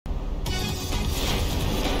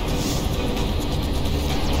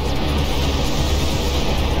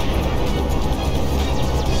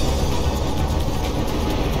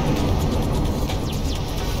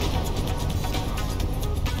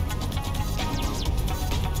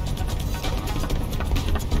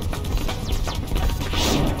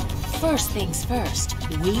First things first,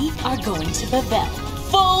 we are going to Bevelle.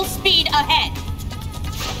 Full speed ahead!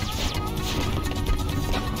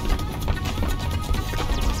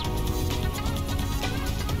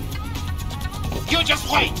 You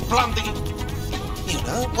just wait, Blondie! You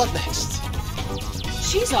know, what next?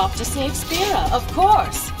 She's off to save Spira, of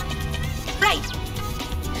course. Right!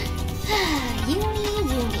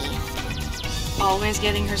 Uni. Always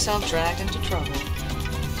getting herself dragged into trouble.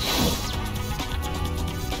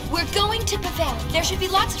 We're going to Bevelle. There should be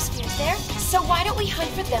lots of spheres there, so why don't we hunt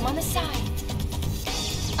for them on the side?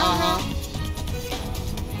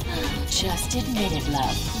 Just admit it,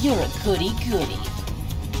 love. You're a goody-goody.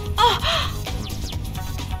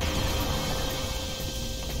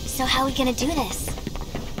 So how are we gonna do this?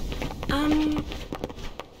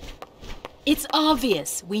 It's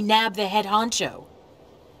obvious. We nab the head honcho.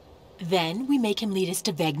 Then we make him lead us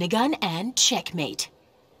to Vegnagun and checkmate.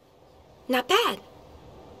 Not bad.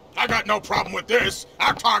 I got no problem with this.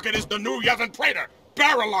 Our target is the new Yevon Praetor,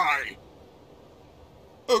 Barreleye.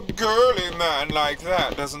 A girly man like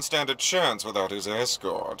that doesn't stand a chance without his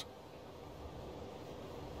escort.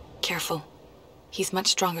 Careful. He's much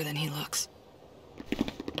stronger than he looks.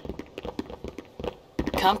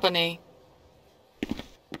 Company.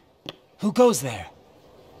 Who goes there?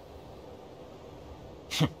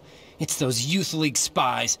 It's those Youth League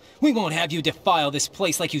spies. We won't have you defile this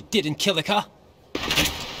place like you did in Kilika.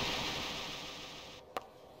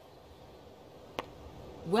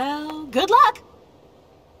 Well, good luck.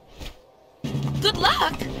 Good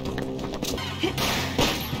luck!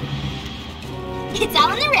 It's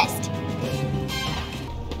out on the wrist.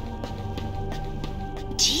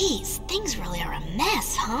 Geez, things really are a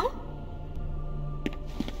mess, huh?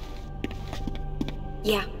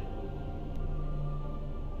 Yeah.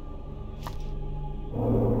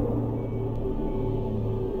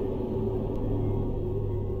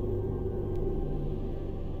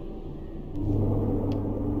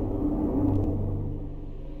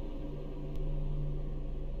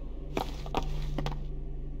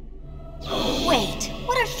 Wait,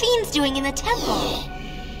 what are fiends doing in the temple?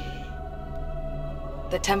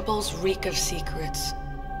 The temples reek of secrets.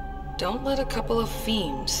 Don't let a couple of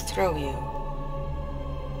fiends throw you.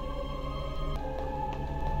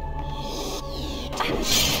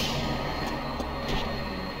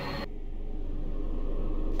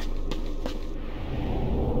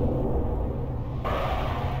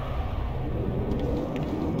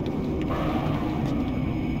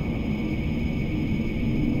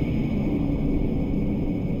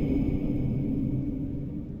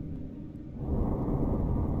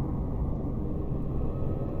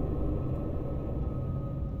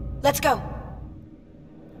 Let's go.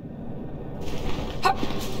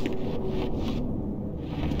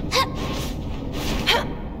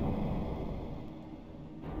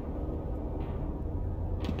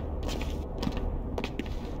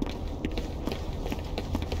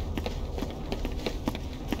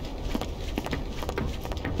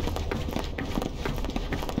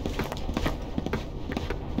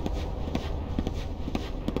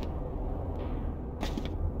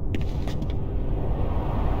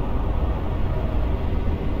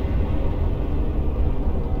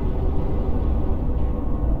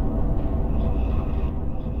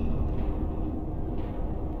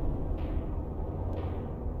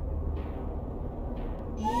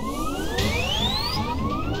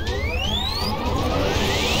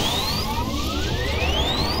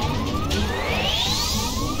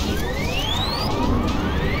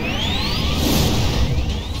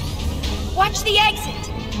 Watch the exit!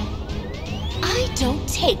 I don't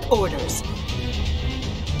take orders.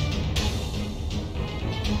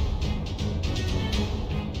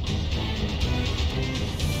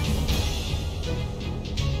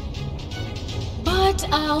 But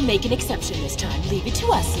I'll make an exception this time. Leave it to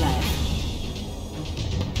us, love.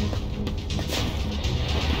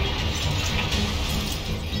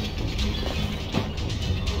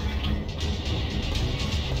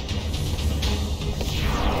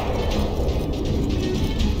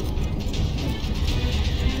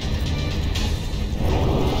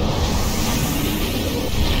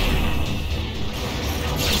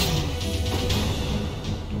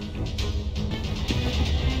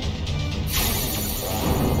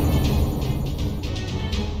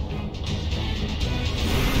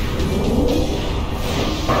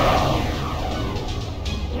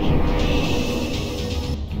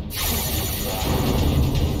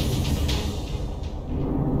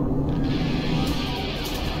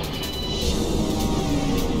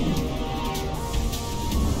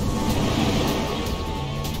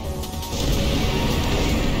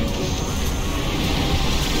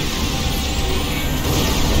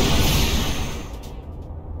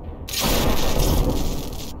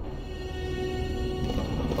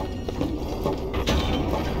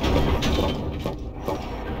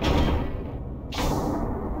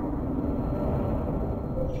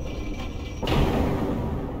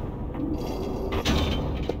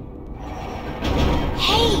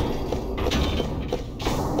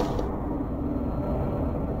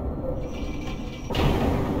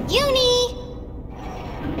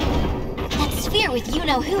 picture with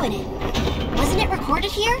you-know-who in it. Wasn't it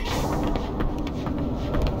recorded here?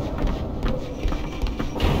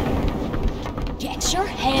 Get your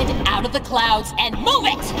head out of the clouds and move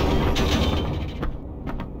it!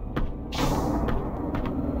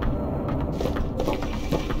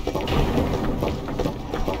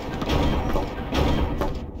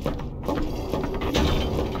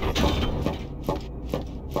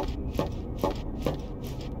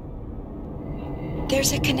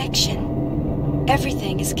 There's a connection.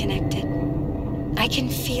 Everything is connected. I can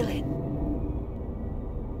feel it.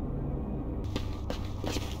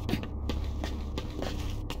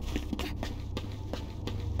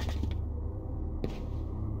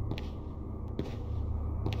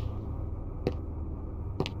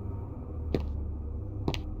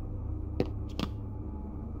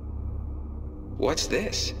 What's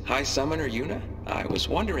this? High Summoner Yuna? I was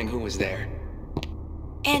wondering who was there.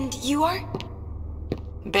 And you are?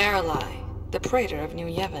 Bevelle, the praetor of New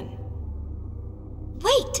Yevon.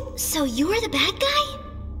 Wait, so you're the bad guy?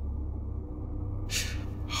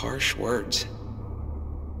 Harsh words.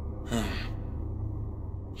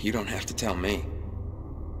 You don't have to tell me.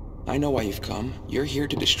 I know why you've come. You're here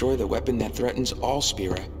to destroy the weapon that threatens all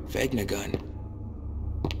Spira, Vegnagun.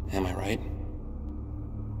 Am I right?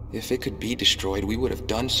 If it could be destroyed, we would have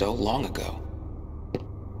done so long ago.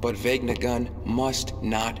 But Vegnagun must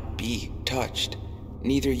not be touched.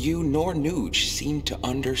 Neither you nor Nuge seem to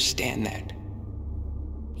understand that.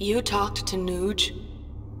 You talked to Nuge?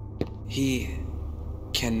 He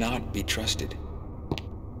cannot be trusted.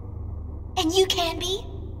 And you can be?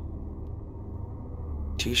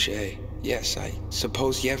 Touché. Yes, I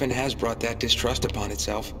suppose Yevon has brought that distrust upon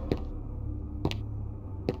itself.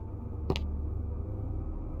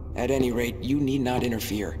 At any rate, you need not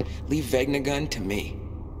interfere. Leave Vegnagun to me.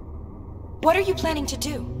 What are you planning to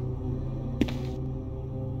do?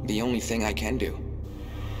 The only thing I can do.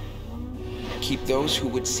 Keep those who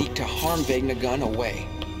would seek to harm Vegnagun away.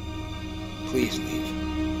 Please leave.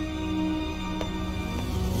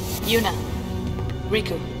 Yuna.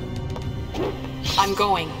 Riku. I'm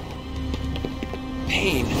going.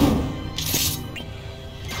 Pain.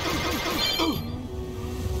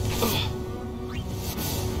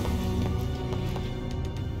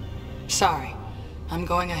 Sorry. I'm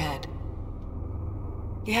going ahead.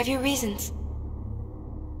 You have your reasons.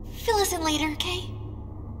 Fill us in later, okay?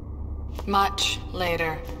 Much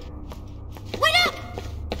later. Wait up!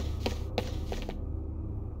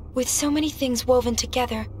 With so many things woven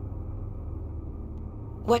together,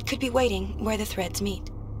 what could be waiting where the threads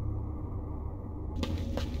meet?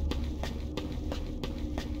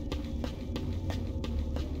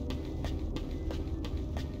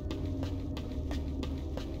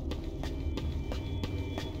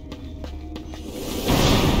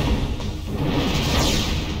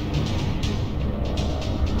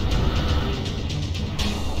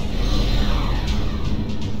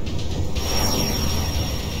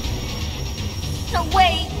 No,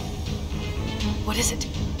 wait! What is it?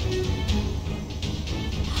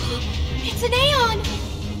 It's an Aeon!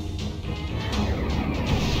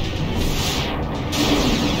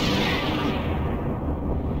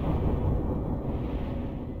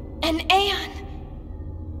 An Aeon!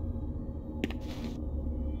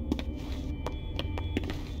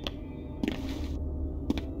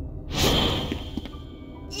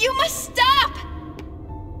 You must stop!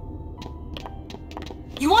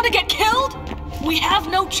 You want to get killed? We have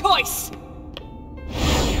no choice!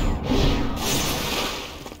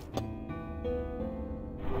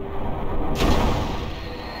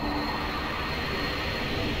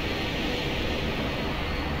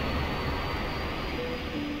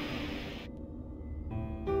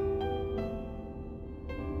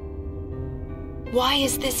 Why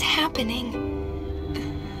is this happening?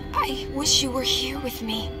 I wish you were here with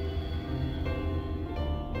me.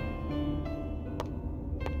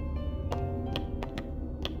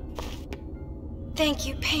 Thank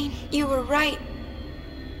you, Pain. You were right.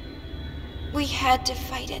 We had to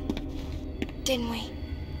fight it, didn't we?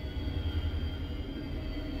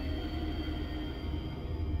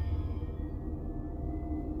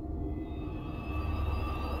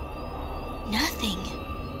 Nothing.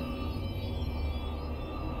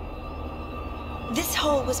 This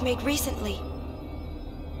hole was made recently.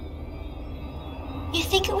 You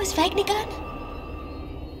think it was Vegnagun?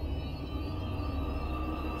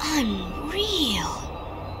 Unreal.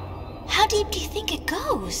 How deep do you think it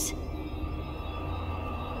goes?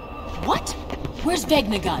 What? Where's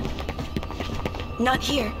Vegnagun? Not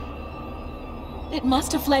here. It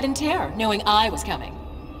must have fled in terror, knowing I was coming.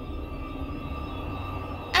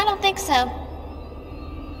 I don't think so.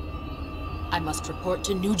 I must report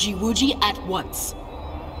to Nuji Wuji at once.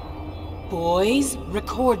 Boys,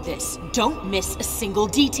 record this. Don't miss a single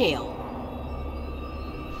detail.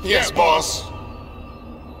 Yes, boss.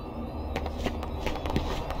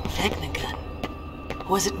 Vegnagun.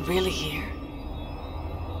 Was it really here?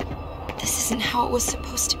 This isn't how it was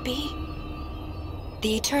supposed to be.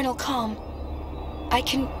 The eternal calm. I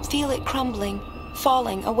can feel it crumbling,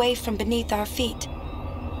 falling away from beneath our feet.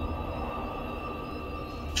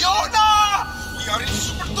 Fiona! We are in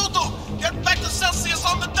Super Tutu! Get back to Celsius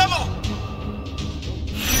on the demo!